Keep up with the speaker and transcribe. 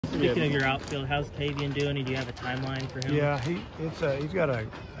Speaking of your outfield, how's Tavian doing? Do you have a timeline for him? Yeah, he's got a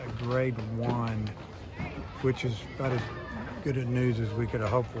grade 1, which is about as good a news as we could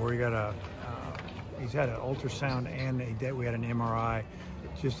have hoped for. He's had an ultrasound and we had an MRI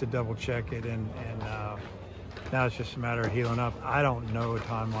just to double check it, and now it's just a matter of healing up. I don't know a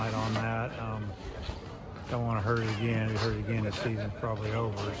timeline on that. Don't want to hurt it again. If he hurt it again, the season's probably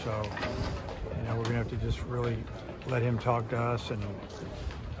over. So, we're gonna have to just really let him talk to us, and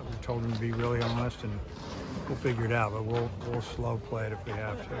we told him to be really honest, and we'll figure it out. But we'll slow play it if we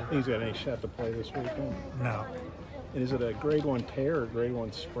have to. He's got any shot to play this weekend? No. And is it a grade 1 tear or grade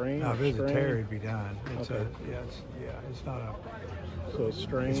 1 sprain? No, if it's a tear, it'd be done. It's okay. It's not a. So it's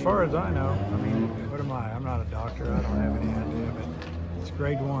strain. As far as I know, I mean, what am I? I'm not a doctor. I don't have any idea, but it's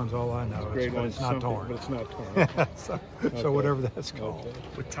grade 1's all I know. Grade 1, it's not torn. But it's not torn. So whatever that's called. Okay.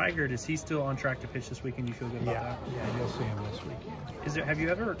 With Tygart, is he still on track to pitch this weekend? You feel good about that? Yeah, you'll see him this weekend. Have you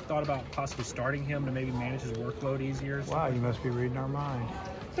ever thought about possibly starting him to maybe manage his workload easier? Wow, you must be reading our mind.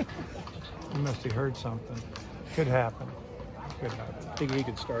 You must have heard something. Could happen. Could happen. Think he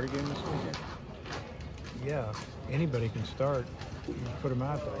could start again this weekend? Yeah, anybody can start. You put him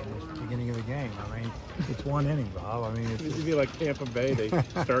out there in the beginning of the game. I mean, it's 1 inning, Bob. I mean, It'd be like Tampa Bay. They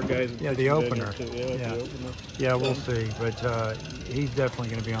start guys. Yeah, the opener. The opener. Yeah, we'll see. But he's definitely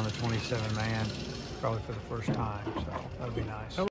going to be on the 27-man, probably for the first time. So that'll be nice.